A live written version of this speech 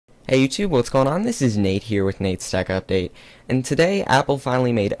Hey YouTube, what's going on? This is Nate here with Nate's Tech Update, and today Apple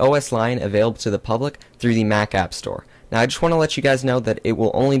finally made OS Line available to the public through the Mac App Store. Now I just want to let you guys know that it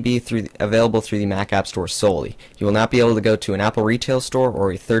will only be available through the Mac App Store solely. You will not be able to go to an Apple retail store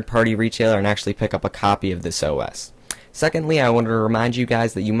or a third-party retailer and actually pick up a copy of this OS. Secondly, I wanted to remind you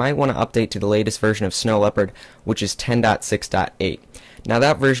guys that you might want to update to the latest version of Snow Leopard, which is 10.6.8. Now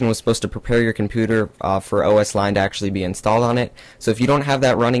that version was supposed to prepare your computer for OS Line to actually be installed on it, so if you don't have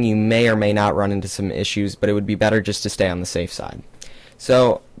that running, you may or may not run into some issues, but it would be better just to stay on the safe side.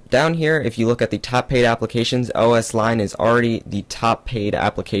 So down here, if you look at the top paid applications, OS Line is already the top paid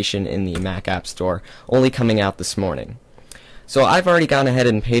application in the Mac App Store, only coming out this morning. So I've already gone ahead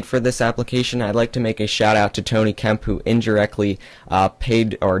and paid for this application. I'd like to make a shout out to Tony Kemp, who indirectly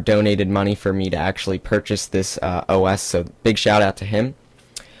paid or donated money for me to actually purchase this OS, so big shout out to him.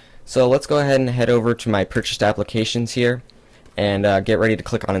 So let's go ahead and head over to my purchased applications here and get ready to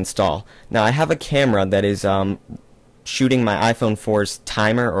click on install. Now I have a camera that is shooting my iPhone 4's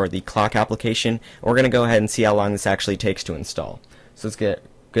timer, or the clock application. We're going to go ahead and see how long this actually takes to install. So let's go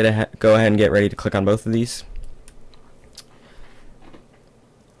ahead and get ready to click on both of these.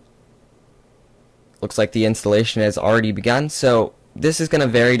 Looks like the installation has already begun, so this is going to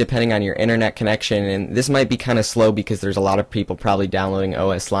vary depending on your internet connection, and this might be kind of slow because there's a lot of people probably downloading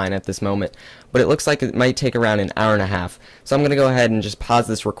OS Line at this moment, but it looks like it might take around an hour and a half. So I'm going to go ahead and just pause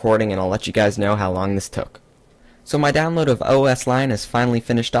this recording and I'll let you guys know how long this took. So my download of OS Line is finally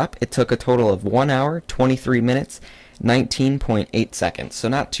finished up. It took a total of 1 hour, 23 minutes, 19.8 seconds. So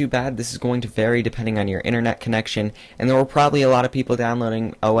not too bad. This is going to vary depending on your internet connection, and there were probably a lot of people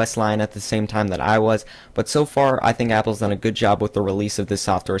downloading OS Line at the same time that I was, but so far I think Apple's done a good job with the release of this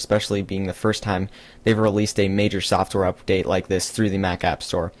software, especially being the first time they've released a major software update like this through the Mac App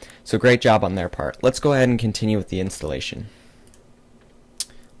Store. So great job on their part. Let's go ahead and continue with the installation.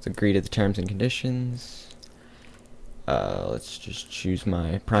 Let's agree to the terms and conditions. Let's just choose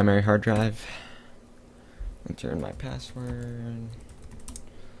my primary hard drive. Enter in my password,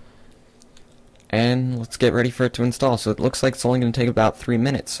 and let's get ready for it to install. So it looks like it's only going to take about 3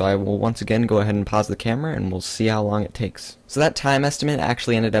 minutes, so I will once again go ahead and pause the camera and we'll see how long it takes. So that time estimate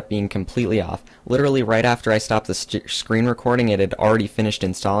actually ended up being completely off. Literally right after I stopped the screen recording, it had already finished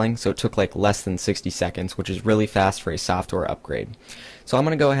installing, so it took like less than 60 seconds, which is really fast for a software upgrade. So I'm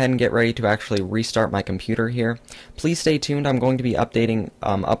going to go ahead and get ready to actually restart my computer here. Please stay tuned. I'm going to be uploading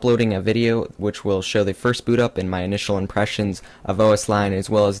a video which will show the first boot up and my initial impressions of OS Line, as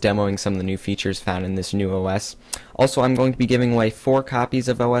well as demoing some of the new features found in this new OS. Also, I'm going to be giving away 4 copies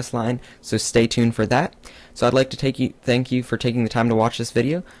of OS Line, so stay tuned for that. So I'd like to thank you for taking the time to watch this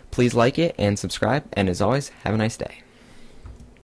video. Please like it and subscribe, and as always, have a nice day.